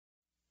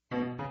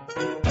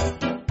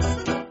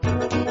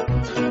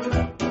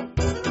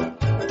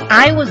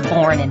I was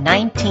born in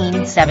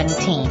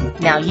 1917.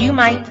 Now you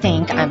might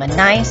think I'm a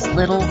nice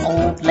little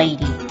old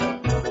lady.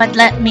 But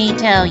let me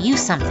tell you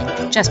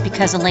something. Just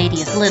because a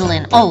lady is little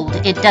and old,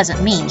 it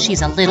doesn't mean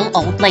she's a little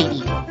old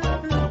lady.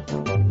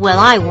 Well,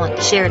 I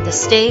once shared the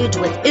stage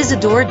with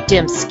Isadore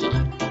Demsky.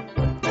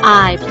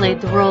 I played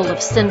the role of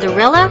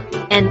Cinderella,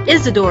 and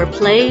Isadore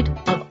played,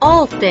 of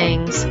all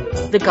things,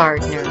 the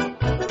gardener.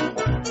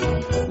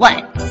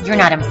 What? You're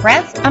not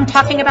impressed? I'm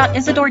talking about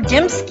Isadore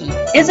Demsky.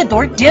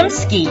 Isadore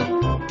Demsky!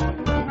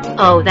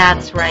 Oh,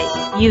 that's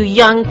right. You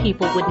young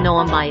people would know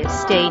him by his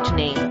stage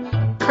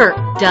name, Kirk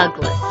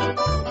Douglas.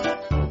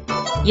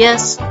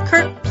 Yes,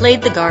 Kirk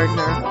played the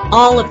gardener,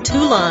 all of 2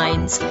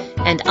 lines,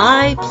 and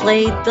I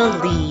played the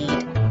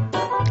lead.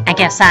 I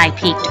guess I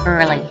peaked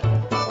early.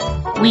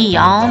 We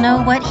all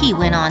know what he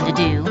went on to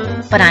do,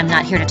 but I'm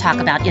not here to talk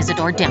about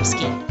Isadore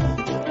Demsky.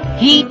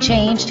 He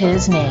changed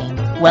his name.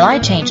 Well, I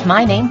changed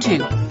my name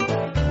too.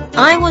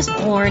 I was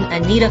born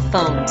Anita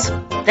Phones.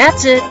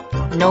 That's it,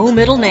 no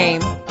middle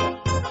name.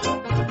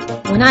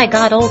 When I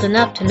got old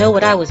enough to know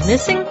what I was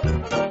missing,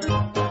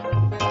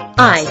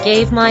 I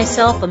gave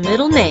myself a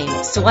middle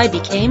name, so I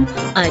became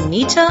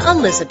Anita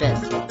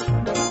Elizabeth.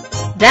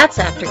 That's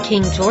after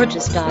King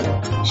George's daughter.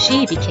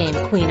 She became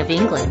Queen of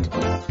England.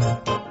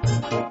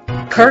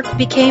 Kirk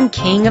became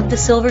King of the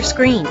Silver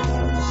Screen.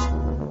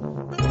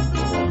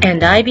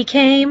 And I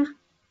became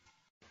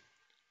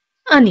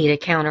Anita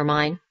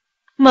Countermine,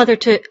 mother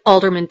to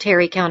Alderman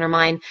Terry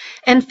Countermine,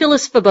 and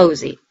Phyllis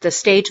Fabosi, the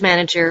stage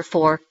manager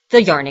for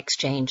the Yarn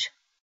Exchange.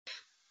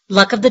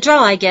 Luck of the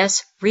draw, I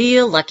guess.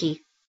 Real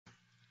lucky.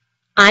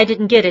 I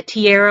didn't get a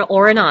tiara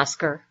or an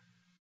Oscar.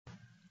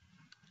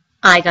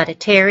 I got a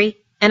Terry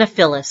and a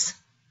Phyllis.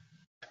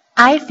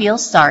 I feel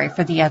sorry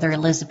for the other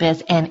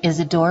Elizabeth and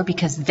Isadore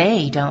because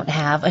they don't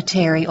have a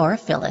Terry or a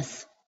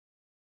Phyllis.